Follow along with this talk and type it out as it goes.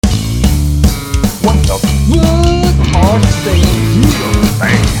The foot are staying here.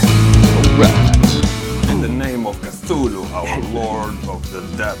 Bang. Alright. In the name of Cthulhu, our Lord of the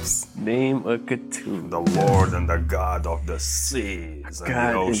depths. Name of Cthulhu. The Lord and the God of the seas and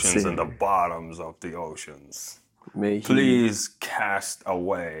the oceans and the bottoms of the oceans. May he, Please cast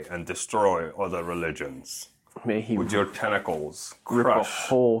away and destroy other religions. May he with your tentacles rip crush. a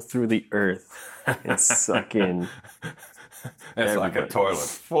hole through the earth and suck in. It's like a toilet.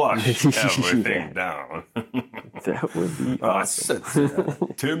 Flush everything down. That would be awesome.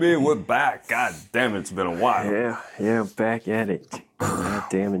 Timmy, we're back. God damn, it's been a while. Yeah, back at it. God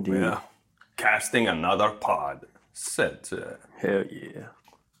damn indeed. Yeah. Casting another pod. Sit. Hell yeah.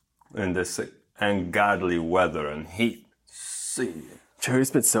 In this ungodly weather and heat. See. Joe, it's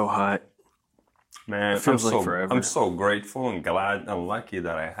been so hot. Man, it feels like forever. I'm so grateful and glad and lucky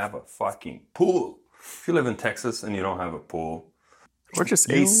that I have a fucking pool. If you live in Texas and you don't have a pool. Or just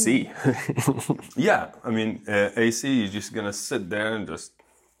AC. Yeah, I mean, AC, you're just going to sit there and just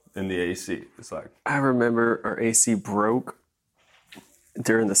in the AC. It's like... I remember our AC broke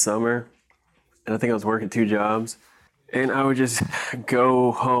during the summer. And I think I was working 2 jobs. And I would just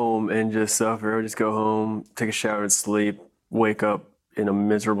go home and just suffer. I would just go home, take a shower and sleep, wake up in a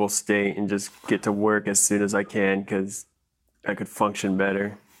miserable state and just get to work as soon as I can because I could function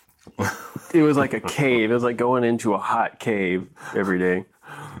better. It was like a cave. It was like going into a hot cave every day.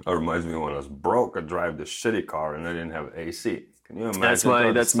 That reminds me when I was broke, I drive this shitty car and I didn't have AC. Can you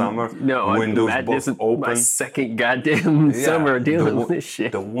imagine? That's summer. No, windows this is open. My second goddamn summer dealing with this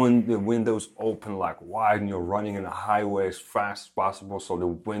shit. The windows open like wide and you're running in the highway as fast as possible so the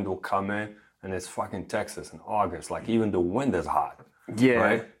wind will come in. And it's fucking Texas in August. Like even the wind is hot. Yeah.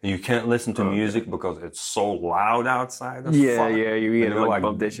 Right? And you can't listen to music because it's so loud outside. You gotta like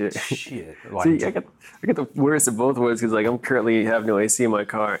bump that shit. Shit. Like, see, I got the worst of both worlds because like I'm currently have no AC in my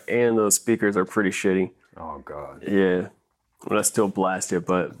car and those speakers are pretty shitty. Oh god. Yeah. But I still blast it,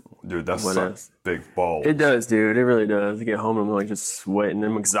 but dude, that sucks big balls. It does, dude. It really does. I get home and I'm like just sweating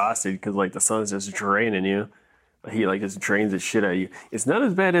and I'm exhausted because like the sun's just draining you. He like just drains the shit out of you. It's not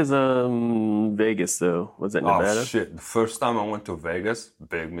as bad as Vegas though. Was it Nevada? Oh shit! The first time I went to Vegas,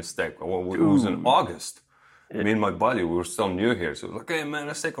 big mistake. It was in August. Me and my buddy, we were still new here, so it was like, "Hey man,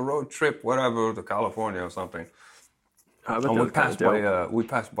 let's take a road trip, whatever, to California or something." And we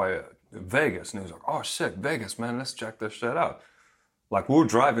passed by Vegas, and he was like, "Oh shit, Vegas, man, let's check this shit out." Like we were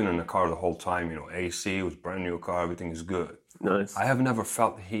driving in the car the whole time, AC, it was a brand new car, everything is good. Nice. I have never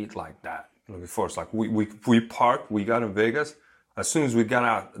felt heat like that before. It's like we parked, we got in Vegas. As soon as we got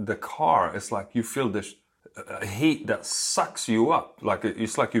out the car, it's like you feel this heat that sucks you up. Like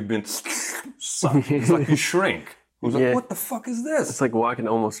it's like you've been sucked. It's like you shrink. It was like, what the fuck is this? It's like walking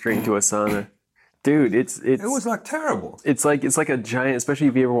almost straight into a sauna. Dude, it was like terrible. It's like a giant, especially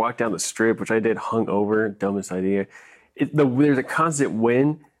if you ever walk down the strip, which I did hungover, dumbest idea. There's a constant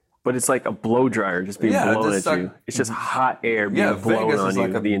wind, but it's like a blow dryer just being blown at you. It's just hot air being blown on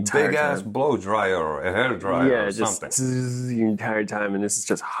you the entire time. Big ass blow dryer or a hair dryer or something. The entire time, and this is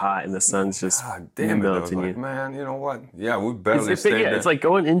just hot, and the sun's just melting you. Man, you know what? Yeah, we barely stayed there. It's like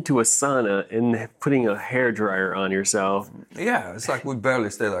going into a sauna and putting a hair dryer on yourself. Yeah, it's like we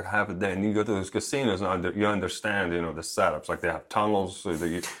barely stayed like half a day. And you go to those casinos and you understand, the setups. Like they have tunnels. So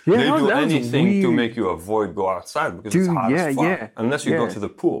they do anything to make you avoid go outside because it's hot as fuck. Yeah. Unless you go to the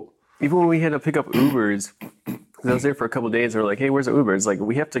pool. Even when we had to pick up Ubers, because I was there for a couple of days, they were like, "Hey, where's the Uber?" It's like,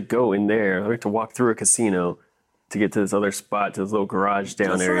 we have to go in there. We have to walk through a casino to get to this other spot, to this little garage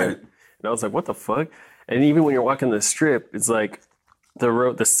down there. Right. And I was like, what the fuck? And even when you're walking the strip, it's like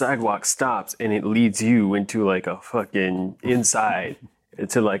the sidewalk stops and it leads you into like a fucking inside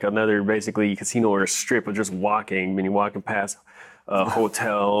into like another basically casino or a strip of just walking. And you're walking past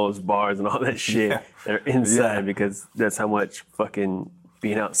hotels, bars, and all that shit. Yeah. They're inside because that's how much fucking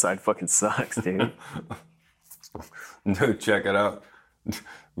being outside fucking sucks, dude. Dude, check it out.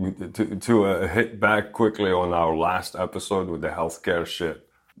 To hit back quickly on our last episode with the healthcare shit.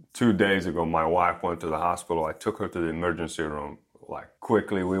 2 days ago, my wife went to the hospital. I took her to the emergency room. Like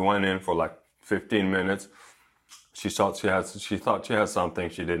quickly, we went in for like 15 minutes. She thought she had something.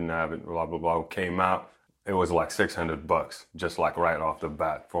 She didn't have it. Blah blah blah. Came out. It was like $600, just like right off the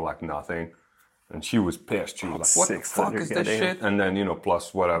bat for like nothing. And she was pissed. She was like, what the fuck is this shit? And then,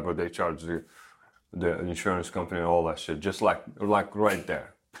 plus whatever they charge the insurance company and all that shit. Just like right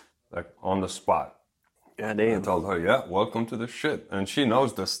there. Like on the spot. Goddamn. I told her, yeah, welcome to the shit. And she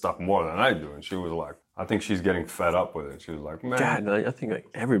knows this stuff more than I do. And she was like, I think she's getting fed up with it. She was like, man. God, I think like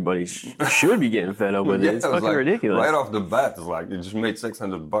everybody should be getting fed up with it. It's fucking ridiculous. Right off the bat, it's like, you just made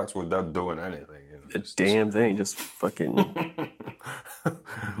 $600 without doing anything. The damn thing, just fucking...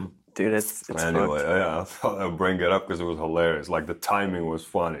 dude, it's Anyway, fucked. yeah, I thought I'd bring it up because it was hilarious. Like the timing was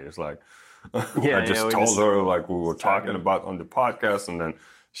funny. It's like Yeah, I just we told just her like we were talking talking. about on the podcast, and then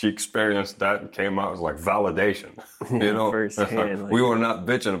she experienced that and came out as like validation. You know, firsthand. we Like, were not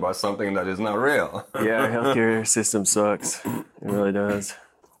bitching about something that is not real. yeah, our healthcare system sucks. It really does.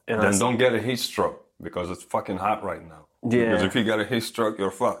 And Then don't get a heat stroke because it's fucking hot right now. Yeah. Because if you get a heat stroke,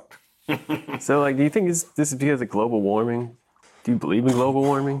 you're fucked. So, like, do you think this is because of global warming? Do you believe in global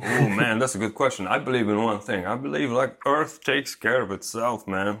warming? Oh man, that's a good question. I believe in one thing. I believe like Earth takes care of itself,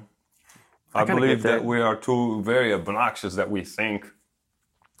 man. I kinda believe get that. that we are too very obnoxious that we think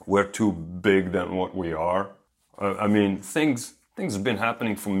we're too big than what we are. I mean, things have been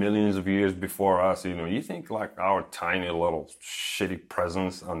happening for millions of years before us. You know, you think like our tiny little shitty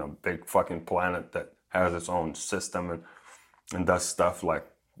presence on a big fucking planet that has its own system and does stuff like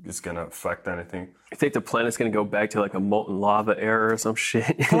it's gonna affect anything. You think the planet's gonna go back to like a molten lava era or some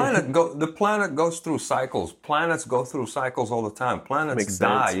shit? The planet goes through cycles. Planets go through cycles all the time. Planets Makes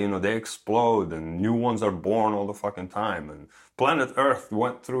die, sense. you know, they explode and new ones are born all the fucking time. And planet Earth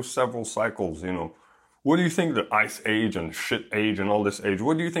went through several cycles, you know. What do you think the ice age and shit age and all this age,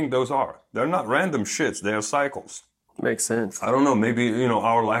 what do you think those are? They're not random shits, they are cycles. Makes sense. I don't know, maybe, you know,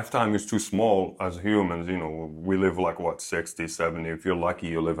 our lifetime is too small as humans, you know, we live like what, 60, 70, if you're lucky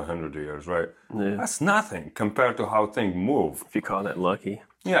you live 100 years, right? Yeah. That's nothing compared to how things move. If you call that lucky.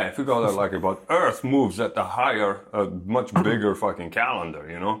 Yeah, if you call that lucky, but Earth moves at the higher, much bigger fucking calendar,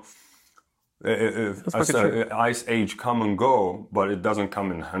 you know? I said, ice age come and go, but it doesn't come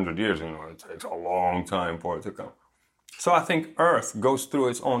in 100 years, you know, it takes a long time for it to come. So I think Earth goes through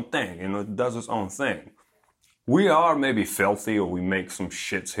its own thing, you know, it does its own thing. We are maybe filthy or we make some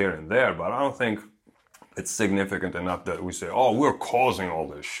shits here and there, but I don't think it's significant enough that we say, oh, we're causing all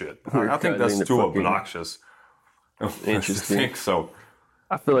this shit. I think that's too obnoxious. Interesting. I think so.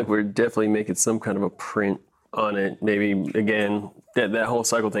 I feel like we're definitely making some kind of a print on it. Maybe again, that whole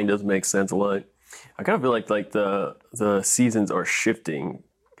cycle thing does make sense a lot. I kind of feel like the seasons are shifting.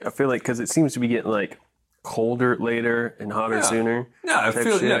 I feel like because it seems to be getting like colder later and hotter sooner.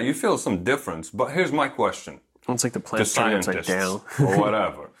 Yeah, you feel some difference. But here's my question. It's like the To planet's turning upside scientists down. or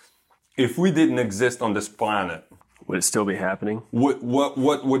whatever. If we didn't exist on this planet, Would it still be happening? what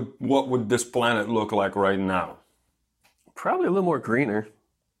would this planet look like right now? Probably a little more greener.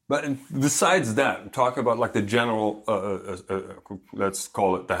 But besides that, talk about like the general, let's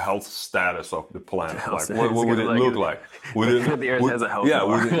call it the health status of the planet. health Like, what would it look like? Would it, The Earth has a health yeah,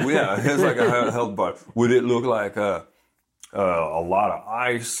 bar. it's like a health bar. Would it look like a lot of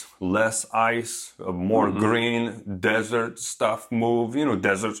ice, less ice, more green, desert stuff move? You know,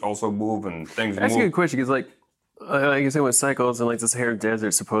 deserts also move and things That's a move. good question because like I said with cycles and like the Sahara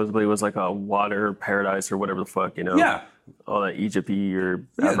Desert supposedly was like a water paradise or whatever the fuck, you know? Yeah. All that Egypt-y or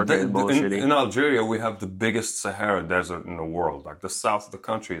Yeah, African bullshit. in Algeria, we have the biggest Sahara Desert in the world. Like the south of the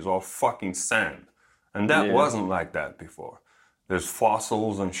country is all fucking sand. And that wasn't like that before. There's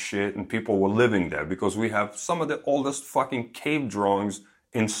fossils and shit, and people were living there because we have some of the oldest fucking cave drawings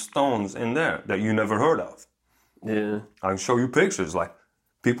in stones in there that you never heard of. Yeah. I can show you pictures. Like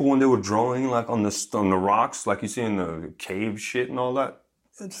people when they were drawing like on the rocks, like you see in the cave shit and all that,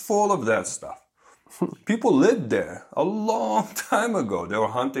 it's full of that stuff. People lived there a long time ago. They were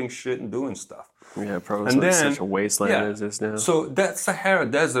hunting shit and doing stuff. Yeah, probably like such a wasteland as this now. So that Sahara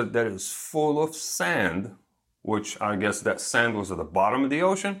Desert that is full of sand, which I guess that sand was at the bottom of the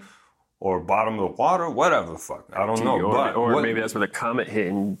ocean or bottom of the water, whatever the fuck. I don't know. Or maybe that's where the comet hit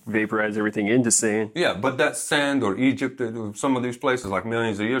and vaporized everything into sand. Yeah, but that sand or Egypt, some of these places like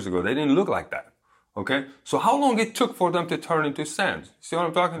millions of years ago, they didn't look like that. Okay? So how long it took for them to turn into sand? See what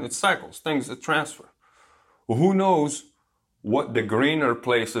I'm talking? It's cycles, things that transfer. Well, who knows what the greener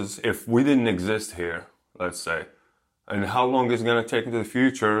places, if we didn't exist here, let's say, and how long it's going to take into the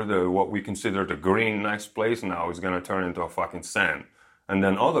future, what we consider the green nice place now is going to turn into a fucking sand. And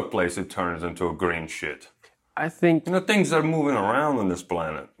then other place it turns into a green shit. I think... You know, things are moving around on this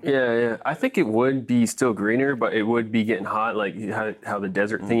planet. Yeah. I think it would be still greener, but it would be getting hot, like how the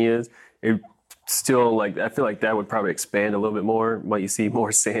desert thing is. It still, like, I feel like that would probably expand a little bit more. Might you see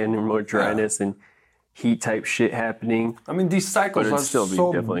more sand and more dryness and heat type shit happening. I mean, these cycles But are it'd still be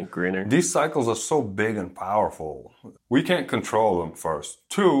definitely greener. These cycles are so big and powerful. We can't control them first.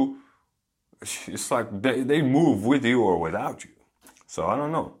 Two, it's like they move with you or without you. So I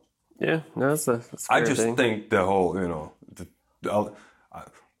don't know. Yeah, no, that's a I just think the whole, you know,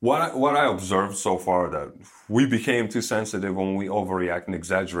 what I observed so far that we became too sensitive when we overreact and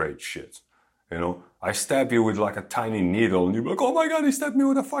exaggerate shit. You know, I stab you with like a tiny needle and you're like, oh my God, he stabbed me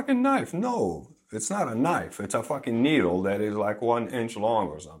with a fucking knife. No, It's not a knife. It's a fucking needle that is like 1 inch long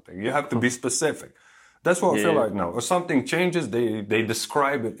or something. You have to be specific. That's what I feel like now. If something changes, they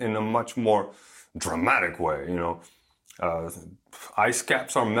describe it in a much more dramatic way, you know. Ice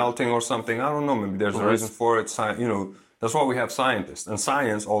caps are melting or something. I don't know. Maybe there's a reason for it. You know, that's why we have scientists. And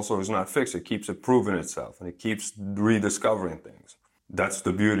science also is not fixed. It keeps improving itself and it keeps rediscovering things. That's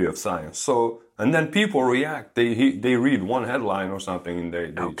the beauty of science. So, and then people react. They read one headline or something and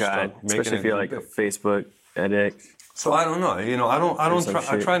they oh God, start making especially if you're like big. a Facebook addict. So I don't know. You know,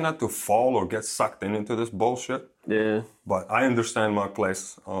 I try not to fall or get sucked into this bullshit. Yeah. But I understand my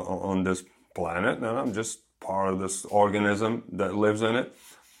place on this planet, and I'm just part of this organism that lives in it.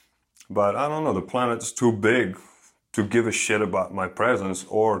 But I don't know, the planet is too big to give a shit about my presence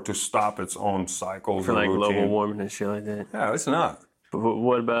or to stop its own cycles For and like routine. global warming and shit like that. Yeah, it's not. But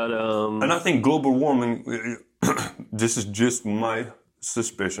what about And I think global warming, this is just my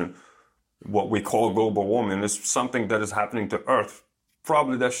suspicion, what we call global warming is something that is happening to Earth.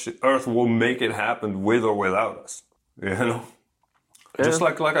 Probably that Earth will make it happen with or without us, you know? Yeah. Just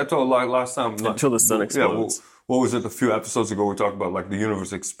like I told last time. Until the sun explodes. Yeah, what was it a few episodes ago we talked about like the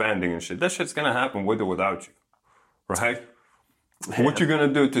universe expanding and shit. That shit's gonna happen with or without you, right? Yeah. What you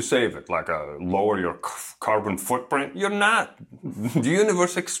gonna do to save it? Like lower your carbon footprint? You're not. The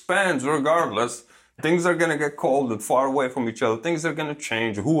universe expands regardless. Things are gonna get cold and far away from each other. Things are gonna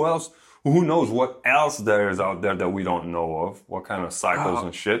change. Who knows what else there is out there that we don't know of? What kind of cycles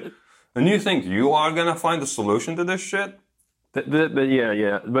and shit? And you think you are gonna find a solution to this shit? But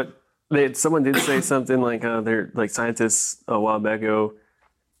yeah. But someone did say something like they're like scientists a while back ago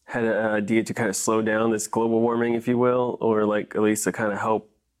had an idea to kind of slow down this global warming, if you will, or like at least to kind of help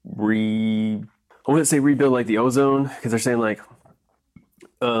I wouldn't say rebuild like the ozone, because they're saying like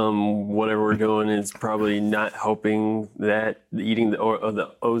whatever we're doing is probably not helping that eating the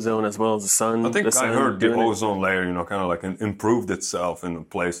ozone as well as the sun. I think I heard the doing ozone layer, you know, kind of like improved itself in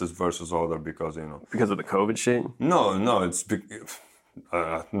places versus other because, you know. Because of the COVID shit? No, it's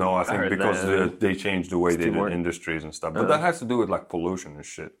no, I think because they changed the way they did industries and stuff. But that has to do with like pollution and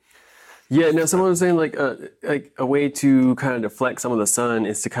shit. Yeah, no, someone was saying like a way to kind of deflect some of the sun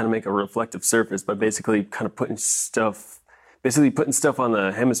is to kind of make a reflective surface by basically kind of putting stuff on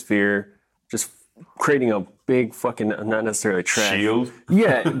the hemisphere, just creating a big fucking, not necessarily trash shield.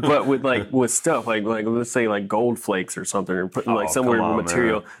 Yeah, but with stuff like let's say like gold flakes or something, or putting like some weird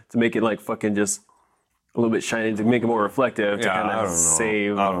material to make it like fucking just a little bit shiny to make it more reflective to kind of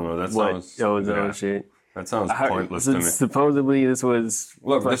save. I don't know. That sounds ozone shit. That sounds pointless to me. Supposedly this was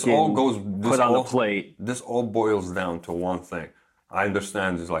this all put on the plate. This all boils down to one thing. I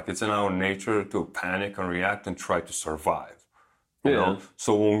understand it's in our nature to panic and react and try to survive. You know?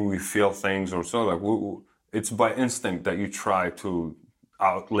 So when we feel things or so, like it's by instinct that you try to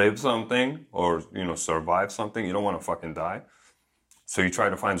outlive something or, you know, survive something. You don't want to fucking die. So you try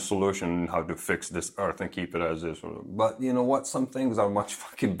to find a solution how to fix this earth and keep it as is. But you know what? Some things are much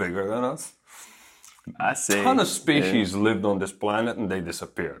fucking bigger than us. I see. A ton of species lived on this planet and they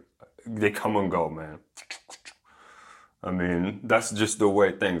disappeared. They come and go, man. I mean, that's just the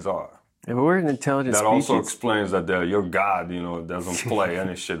way things are. Yeah, but we're an intelligent that species. Also explains that your God, you know, doesn't play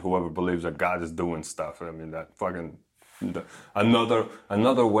any shit. Whoever believes that God is doing stuff. I mean, that fucking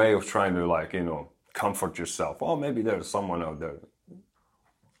another way of trying to, like, you know, comfort yourself. Oh, maybe there's someone out there.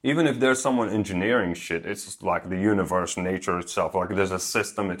 Even if there's someone engineering shit, it's just like the universe, nature itself. Like there's a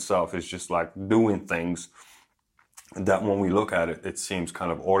system itself. It's just like doing things that when we look at it, it seems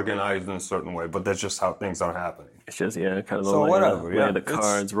kind of organized in a certain way. But that's just how things are happening. It's just, kind of so whatever. Yeah, the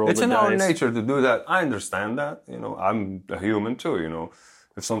cards, roll the dice. It's in our nature to do that. I understand that. You know, I'm a human too. You know,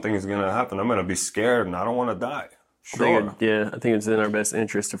 if something is going to happen, I'm going to be scared and I don't want to die. Sure. I think it's in our best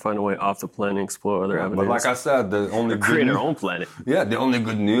interest to find a way off the planet and explore other avenues. But like I said, the only create our own planet. Yeah, the only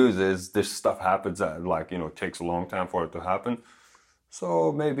good news is this stuff happens that, like, you know, it takes a long time for it to happen.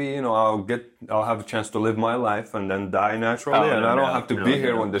 So maybe, you know, I'll have a chance to live my life and then die naturally, and I don't have to be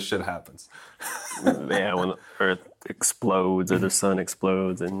here when this shit happens. Yeah, when the Earth explodes or the sun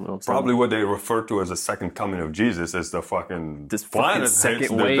explodes, and probably what they refer to as the second coming of Jesus is the fucking this planet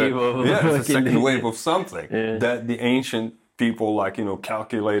second wave of the second wave of something that the ancient people, like, you know,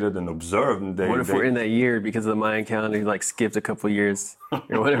 calculated and observed. And what if we're in that year because of the Mayan calendar, like skipped a couple years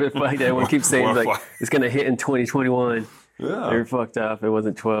or whatever the fuck that everyone keeps saying like it's gonna hit in 2021. Yeah, they're fucked up. It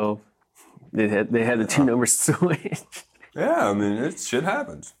wasn't 12. They had the two numbers switch. Yeah, I mean, shit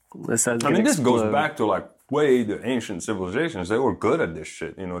happens. I mean, this goes back to like way the ancient civilizations. They were good at this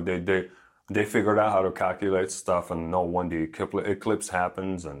shit. You know, they figured out how to calculate stuff and know when the eclipse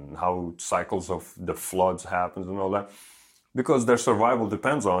happens and how cycles of the floods happens and all that, because their survival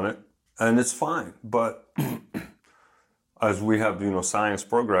depends on it. and it's fine. But as we have, science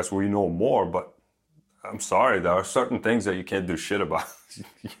progress, we know more. But I'm sorry, there are certain things that you can't do shit about.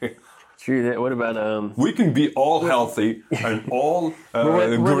 True that. What about We can be all healthy and all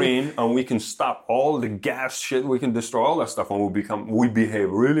green, and we can stop all the gas shit. We can destroy all that stuff, and we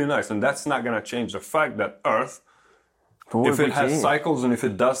behave really nice. And that's not gonna change the fact that Earth, if it has cycles and if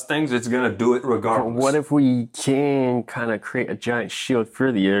it does things, it's gonna do it regardless. What if we can kind of create a giant shield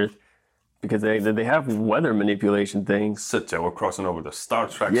for the Earth? Because they have weather manipulation things. Sit there, we're crossing over the Star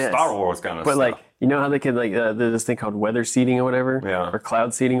Trek, Star Wars kind of stuff. But like, you know how they can there's this thing called weather seeding or whatever? Yeah. Or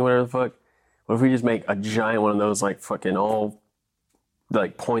cloud seeding or whatever the fuck? What if we just make a giant one of those, like fucking all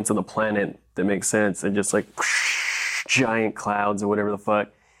like points on the planet that make sense, and just like giant clouds or whatever the fuck,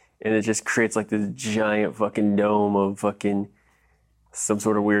 and it just creates like this giant fucking dome of fucking some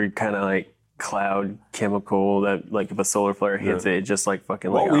sort of weird kind of like cloud chemical that, like, if a solar flare hits it just like fucking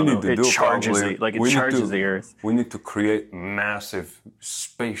like it charges the Earth. We need to create massive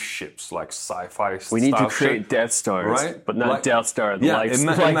spaceships like sci-fi. We need to create Death Stars, right? But not like, Death Star. Light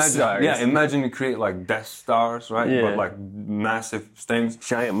stars. Yeah, imagine you create like Death Stars, right? Yeah. But like massive things,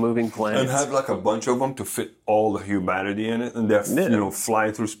 giant moving planets, and have like a bunch of them to fit all the humanity in it, and they're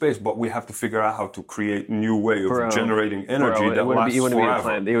flying through space. But we have to figure out how to create a new way of generating energy that lasts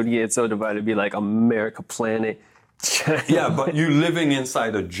forever. They would get so divided. It'd be like America planet. Yeah, but you living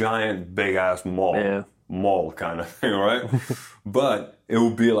inside a giant big ass mall kind of thing, right? But it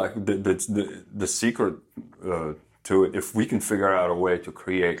will be like the secret to it, if we can figure out a way to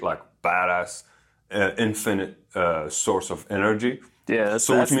create like badass infinite source of energy. Yeah,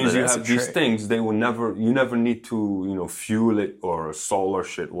 which means you have these things, you never need to fuel it or solar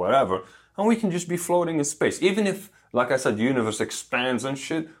shit, whatever, and we can just be floating in space. Even if, like I said, the universe expands and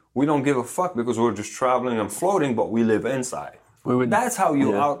shit, we don't give a fuck because we're just traveling and floating, but we live inside. That's how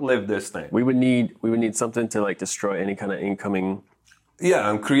you outlive this thing. We would need something to like destroy any kind of incoming.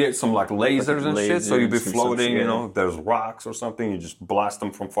 Yeah, and create some like lasers and shit, so you'd be floating, if there's rocks or something, you just blast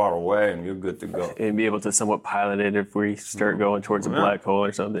them from far away and you're good to go. And be able to somewhat pilot it if we start going towards a black hole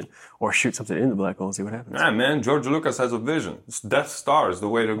or something. Or shoot something in the black hole and see what happens. Yeah, man, George Lucas has a vision. Death Star is the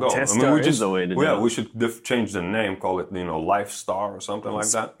way to go. Death Star is the way to go. Yeah, we should change the name, call it, Life Star or something like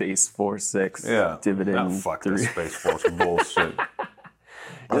that. Space Force X. Yeah. Dividend. Fuck the Space Force bullshit.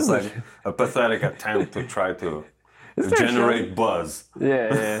 That's like a pathetic attempt to try to generate buzz.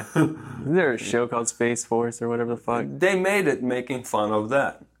 Yeah. Is there a show called Space Force or whatever the fuck? They made it making fun of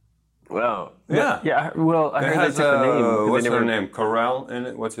that. Wow. Yeah. Well, I heard they took the name. What's her name? Carell in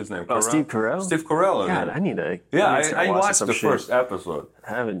it? What's his name? Oh, Steve Carell? Steve Carell in it. God, I need to. Yeah, I watched the first episode. I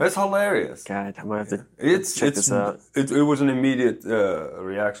haven't. That's hilarious. God, I might have to check this out. It was an immediate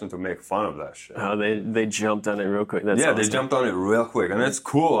reaction to make fun of that shit. Oh, they jumped on it real quick. That's awesome. They jumped on it real quick. And it's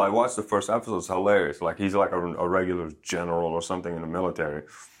cool. I watched the first episode. It's hilarious. Like, he's like a regular general or something in the military.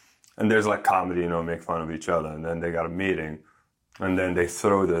 And there's like comedy, make fun of each other. And then they got a meeting. And then they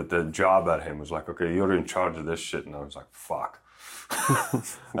throw the job at him. It was like, okay, you're in charge of this shit. And I was like, fuck.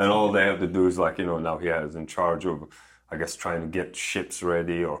 And all they have to do is like, now he is in charge of, I guess, trying to get ships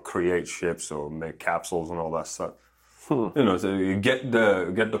ready or create ships or make capsules and all that stuff. So you get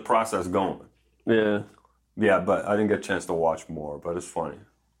the process going. Yeah. Yeah, but I didn't get a chance to watch more, but it's funny.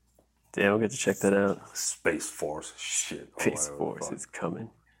 Damn, we'll get to check that out. Space Force shit. Space Force is coming.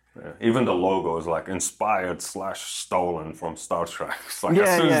 Yeah. Even the logo is like inspired/stolen from Star Trek. It's like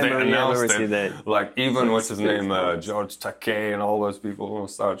as soon as they announced it, like even what's his name, George Takei and all those people on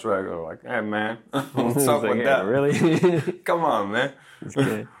Star Trek are like, hey man, what's up with that? Really? Come on, man.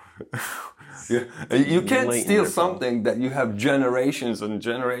 Okay. Yeah. You can't steal something that you have generations and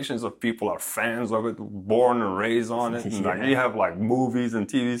generations of people are fans of it, born and raised on it. And like you have like movies and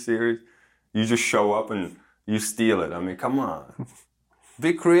TV series. You just show up and you steal it. I mean, come on.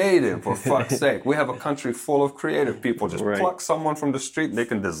 Be creative, for fuck's sake. We have a country full of creative people. Just pluck someone from the street, they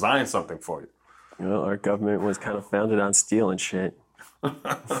can design something for you. Well, our government was kind of founded on stealing shit.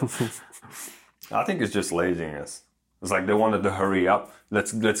 I think it's just laziness. It's like they wanted to hurry up.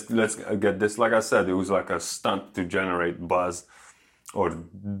 Let's get this. Like I said, it was like a stunt to generate buzz or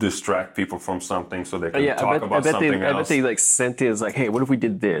distract people from something so they can talk about something else. I bet they like sent it as like, hey, what if we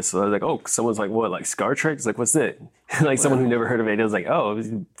did this? So I was like, oh, someone's like, what, like Star Trek? It's like, what's that? Like someone who never heard of it was like, oh,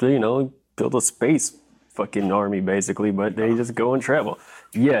 build a space fucking army basically, but they just go and travel.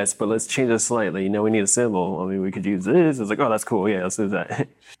 Yes, but let's change it slightly. We need a symbol. I mean, we could use this. It's like, oh, that's cool. Yeah, let's do that.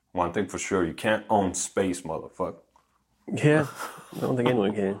 One thing for sure, you can't own space, motherfucker. Yeah, I don't think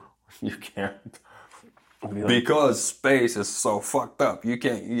anyone can. You can't. Because space is so fucked up. You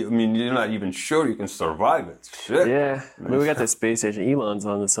can't, you're not even sure you can survive it. Shit. Yeah. I mean, we got that space station. Elon's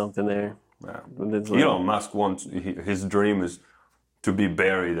on to something there. Yeah. And it's like, Elon Musk wants, his dream is to be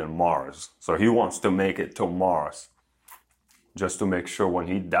buried in Mars. So he wants to make it to Mars. Just to make sure when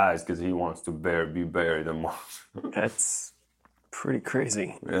he dies, because he wants to be buried in Mars. that's pretty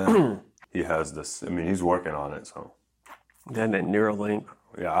crazy. Yeah. He has this, I mean, he's working on it, so. Then that Neuralink.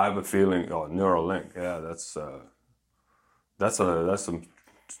 Yeah, I have a feeling, Neuralink, yeah, that's some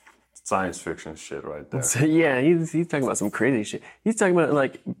science fiction shit right there. So, yeah, he's talking about some crazy shit. He's talking about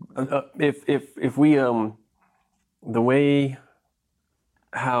like if we the way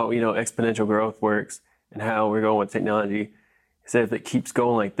how exponential growth works and how we're going with technology. He said if it keeps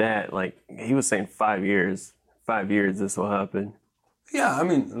going like that, like he was saying 5 years, this will happen. Yeah, I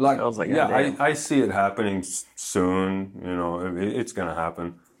mean, like, I was like, yeah, I see it happening soon. It's gonna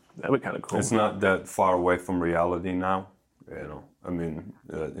happen. That would be kind of cool. It's not that far away from reality now. I mean,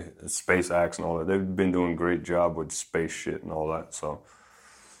 SpaceX and all that, they've been doing a great job with space shit and all that. So,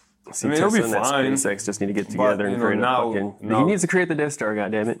 See, I mean, it'll be Tesla and that fine. SpaceX just need to get together and create now, he needs to create the Death Star,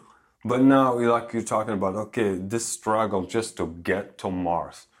 goddammit. But now, like you're talking about, okay, this struggle just to get to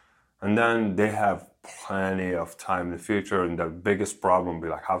Mars. And then they have plenty of time in the future, and the biggest problem will be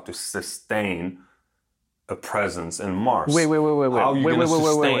like how to sustain a presence in Mars. Wait. How you gonna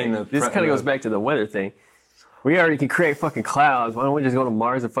sustain a This kind of goes back to the weather thing. We already can create fucking clouds. Why don't we just go to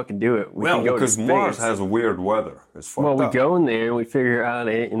Mars and fucking do it? We can go because to space. Mars has weird weather. It's fucked Well, we up. go in there and we figure out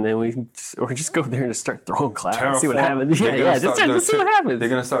it, and then or just go there and just start throwing clouds. See what happens. They're Yeah, gonna just see what happens. They're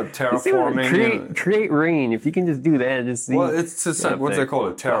gonna start terraforming. Create rain. If you can just do that, just see. Well, it's just like, what's they call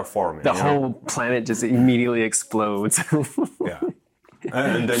it? Terraforming. The whole planet just immediately explodes. Yeah.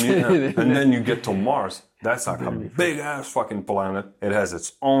 And then you get to Mars. That's like a big ass fucking planet. It has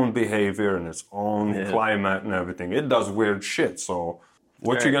its own behavior and its own climate and everything. It does weird shit. So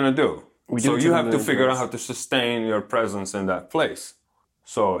what you gonna do? So you have to figure out how to sustain your presence in that place.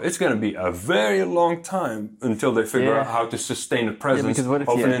 So it's gonna be a very long time until they figure out how to sustain the presence of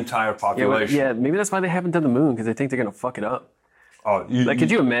an entire population. Yeah, maybe that's why they haven't done the moon, because they think they're gonna fuck it up.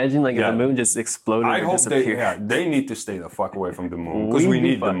 Could you imagine if the moon just exploded I or hope disappeared? they need to stay the fuck away from the moon, because we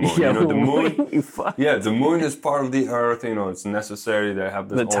need the moon. Yeah, the moon. The The moon is part of the Earth. It's necessary. They have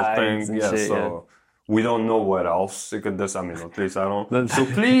this whole tides thing. and shit, So we don't know what else it could do. I mean, at least I don't. So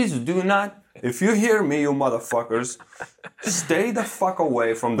please do not. If you hear me, you motherfuckers, stay the fuck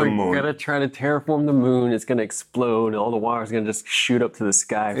away from the moon. We're gonna try to terraform the moon. It's gonna explode, and all the water's gonna just shoot up to the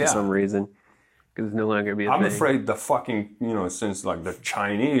sky for some reason. Because it's no longer be a I'm thing. afraid the fucking, since like the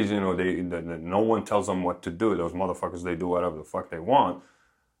Chinese, they no one tells them what to do. Those motherfuckers, they do whatever the fuck they want.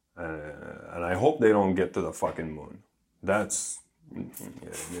 And I hope they don't get to the fucking moon. That's,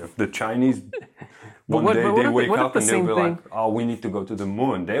 if the Chinese, one day they wake up and they'll be like, oh, we need to go to the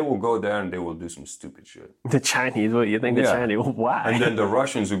moon. They will go there and they will do some stupid shit. The Chinese, what, you think the Chinese, why? And then the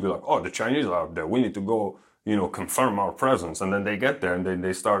Russians will be like, oh, the Chinese are up there. We need to go, confirm our presence. And then they get there and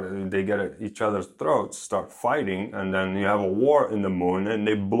they get at each other's throats, start fighting. And then you have a war in the moon and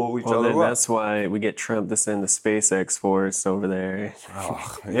they blow each other up. That's why we get Trump to send the SpaceX force over there.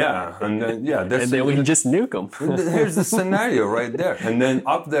 Oh, yeah. And then, and then we can just nuke them. Here's the scenario right there. And then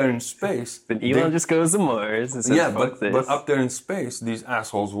up there in space. Then Elon just goes to Mars and says, but up there in space, these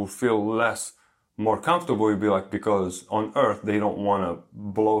assholes will feel more comfortable. You'd be like, because on Earth, they don't want to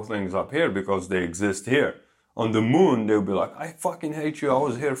blow things up here because they exist here. On the moon, they'll be like, I fucking hate you. I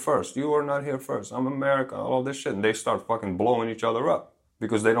was here first. You were not here first. I'm America. All this shit. And they start fucking blowing each other up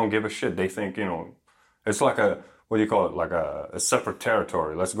because they don't give a shit. They think, it's like what do you call it? Like a separate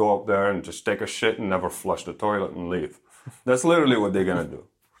territory. Let's go up there and just take a shit and never flush the toilet and leave. That's literally what they're going to do.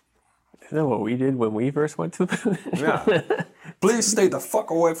 Isn't that what we did when we first went to the moon? Yeah. Please stay the fuck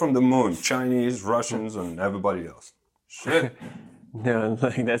away from the moon. Chinese, Russians, and everybody else. Shit. No,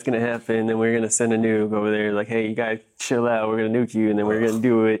 that's gonna happen, and we're gonna send a nuke over there. Like, hey, you guys, chill out. We're gonna nuke you, and then we're gonna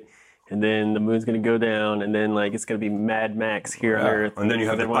do it, and then the moon's gonna go down, and then it's gonna be Mad Max here on Earth. And then you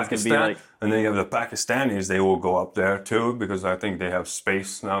have the Pakistan, and then you have the Pakistanis. They will go up there too because I think they have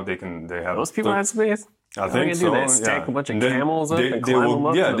space now. They have those people have space. I think so. Do that? Stack a bunch of camels up and climb them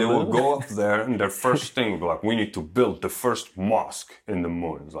up. Yeah, they will go up there, and their first thing will be like, we need to build the first mosque in the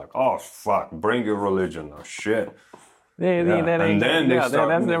moon. It's like, oh fuck, bring your religion. Oh shit. That's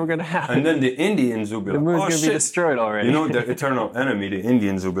never going to happen. And then the Indians will be like, the moon's going to be destroyed already. The eternal enemy, the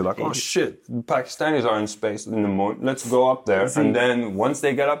Indians will be like, oh shit, the Pakistanis are in space, in the moon, let's go up there. And then once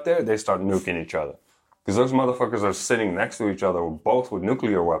they get up there, they start nuking each other. Because those motherfuckers are sitting next to each other, both with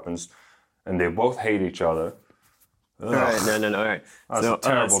nuclear weapons, and they both hate each other. Ugh. All right, no, all right. That's a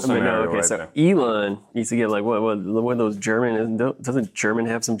terrible scenario so there. Elon used to get what those German, doesn't German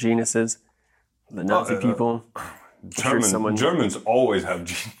have some geniuses? The Nazi people? Germans always have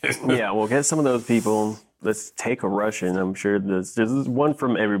genius. Yeah, we'll get some of those people. Let's take a Russian. I'm sure there's one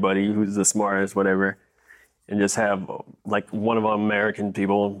from everybody who's the smartest, whatever, and just have like one of our American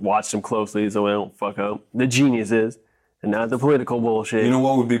people watch them closely so they don't fuck up. The geniuses and not the political bullshit. You know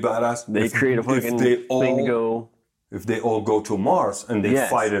what would be badass? They create a fucking thing to go. If they all go to Mars and they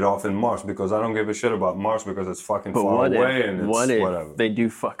fight it off in Mars, because I don't give a shit about Mars because it's fucking far away and it's whatever. They do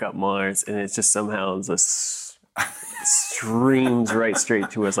fuck up Mars and it's just somehow just streams right straight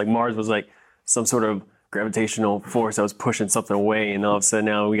to us. Like Mars was like some sort of gravitational force that was pushing something away, and all of a sudden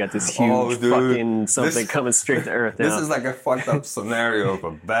now we got this huge fucking something coming straight to Earth. This is like a fucked up scenario of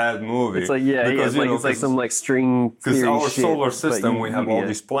a bad movie. It's like it's like some like string because our shit, solar system we have all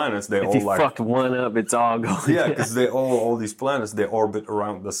these planets. They if all you fuck one up, it's all going. Yeah, because they all these planets they orbit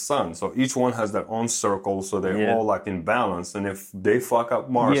around the sun, so each one has their own circle, so they're all like in balance. And if they fuck up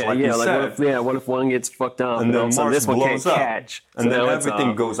Mars, what if one gets fucked up and then Mars this one blows can't up, catch, and then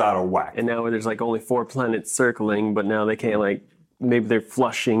everything goes out of whack. And now there's like only 4 planets circling, but now they can't like maybe they're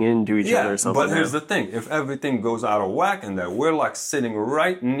flushing into each other or something. But here's the thing: if everything goes out of whack in that, we're like sitting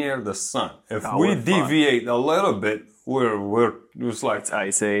right near the sun. If we deviate a little bit, we're just like it's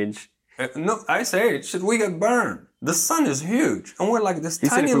Ice Age. No, Ice Age. We get burned. The sun is huge, and we're like this you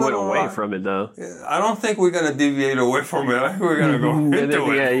tiny said if we little went away rock. from it, though. I don't think we're gonna deviate away from it. I think we're gonna go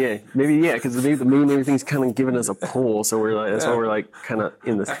into it. Maybe because the moon and everything's kind of giving us a pull, so we're like that's why we're like kind of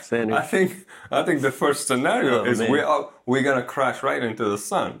in the center. I think the first scenario is we're gonna crash right into the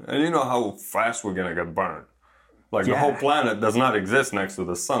sun, and you know how fast we're gonna get burned. Like the whole planet does not exist next to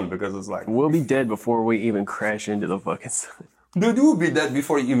the sun because it's like we'll be dead before we even crash into the fucking sun. Dude, you will be dead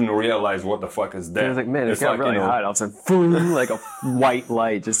before you even realize what the fuck is dead. It's like, man, it's got really hot. All of a sudden, boom, like a white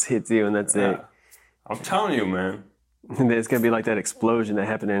light just hits you, and that's it. I'm telling you, man. And then it's gonna be like that explosion that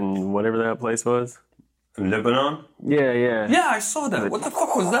happened in whatever that place was. Lebanon? Yeah. Yeah, I saw that. What the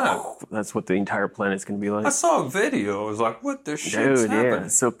fuck was that? That's what the entire planet's gonna be like. I saw a video. It was like, what the shit's happening?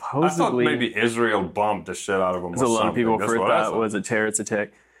 Supposedly, I thought maybe Israel bombed the shit out of them. Because a lot of people first thought it was a terrorist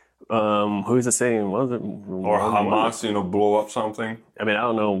attack. Who's it saying? Was it? Or Hamas, blow up something. I mean, I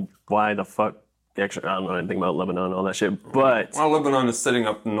don't know why the fuck. Actually, I don't know anything about Lebanon and all that shit. But Lebanon is sitting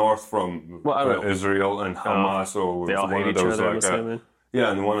up north from Israel and Hamas, or they all hate each other. I'm assuming.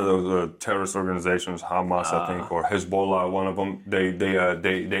 Yeah, and one of those terrorist organizations, Hamas, I think, or Hezbollah, one of them,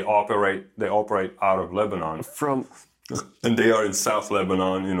 they operate out of Lebanon. And they are in South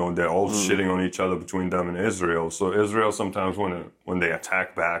Lebanon, they're all shitting on each other between them and Israel. So Israel sometimes when they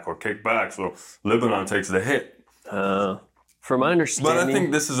attack back or kick back, so Lebanon takes the hit. From my understanding, but I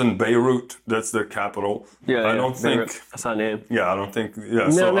think this is in Beirut. That's their capital. Yeah, I don't think that's not name. Yeah, I don't think. Yeah,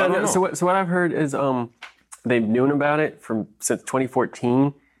 no. So what I've heard is they've known about it since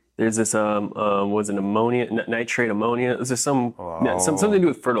 2014. There's this was it nitrate ammonia? Is there something to do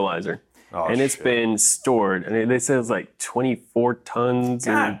with fertilizer? And it's been stored, and they said it's like 24 tons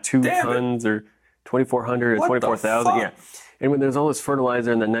or 2 tons or 2,400 or 24,000. Yeah. And when there's all this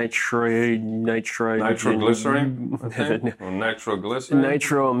fertilizer and the nitroglycerin, or nitroglycerin,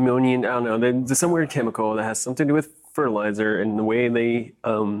 nitroammonium, I don't know. There's some weird chemical that has something to do with fertilizer, and the way they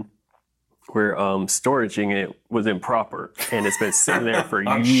were storaging it was improper, and it's been sitting there for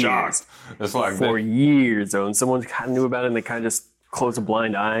years. Shocked. It's like years, though, and someone kind of knew about it, and they kind of just closed a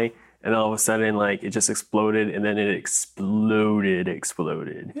blind eye. And all of a sudden, like, it just exploded, and then it exploded.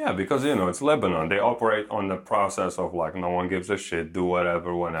 Yeah, because, it's Lebanon. They operate on the process of, like, no one gives a shit, do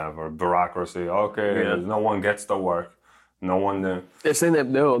whatever, whenever. Bureaucracy, no one gets to work. No one... They're saying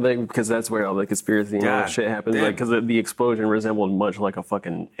that, because that's where all the conspiracy and all that shit happens. Like, because the explosion resembled much like a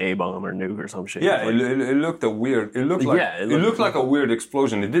fucking A-bomb or nuke or some shit. Yeah, it looked weird. It looked like a weird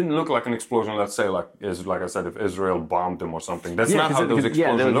explosion. It didn't look like an explosion, let's say, like I said, if Israel bombed them or something. That's not how those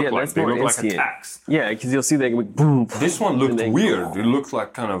explosions look like. They look like attacks. Yeah, because you'll see that boom. This one looked weird. It looked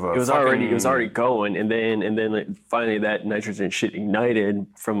like kind of a... It was already going, and then like, finally that nitrogen shit ignited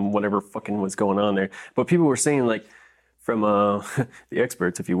from whatever fucking was going on there. But people were saying, like, from the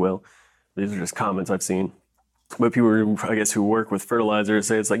experts, if you will. These are just comments I've seen. But people, I guess, who work with fertilizers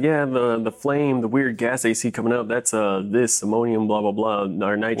say it's like, yeah, the flame, the weird gas they see coming up, that's this ammonium, blah, blah, blah,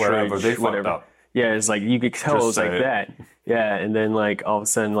 or nitrate, whatever. Yeah, it's like, you could tell it was like that. Yeah, and then, like, all of a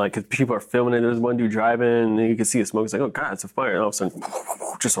sudden, like, because people are filming it, there's one dude driving, and you can see the smoke. It's like, oh, God, it's a fire. And all of a sudden,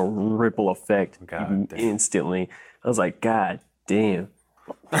 just a ripple effect instantly. I was like, God damn.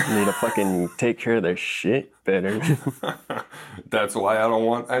 They need to fucking take care of their shit better. That's why I don't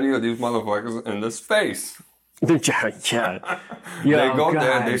want any of these motherfuckers in the space. yeah. They go God,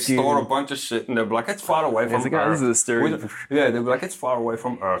 there, they dude. store a bunch of shit, and they're like, it's far away from like, Earth. this is a story. They're like, it's far away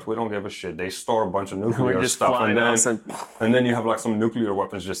from Earth. We don't give a shit. They store a bunch of nuclear just stuff, flying and then you have like some nuclear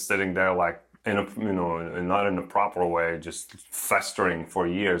weapons just sitting there, like in a not in a proper way, just festering for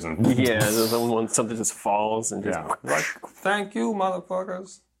years. And yeah, there's one something just falls and just like, thank you,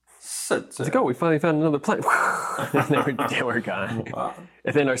 motherfuckers. Sit. Like, oh, we finally found another planet. And they were gone. Wow.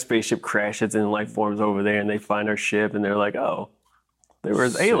 And then our spaceship crashes and life forms over there, and they find our ship, and they're like, oh, there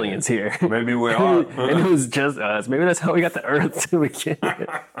was aliens here. Maybe we are. And it was just us. Maybe that's how we got to Earth to begin with.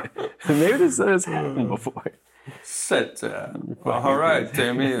 Maybe this has happened before. Sit. All right,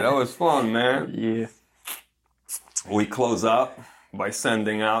 Timmy, that was fun, man. Yeah. We close out by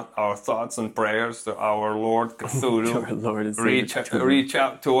sending out our thoughts and prayers to our Lord Cthulhu. Our Lord and reach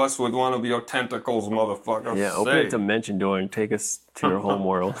out to us with one of your tentacles, motherfucker. Yeah, open a dimension door and take us to your home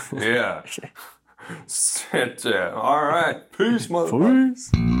world. Yeah. Sit. All right. Peace, motherfucker.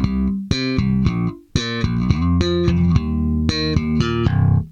 Peace.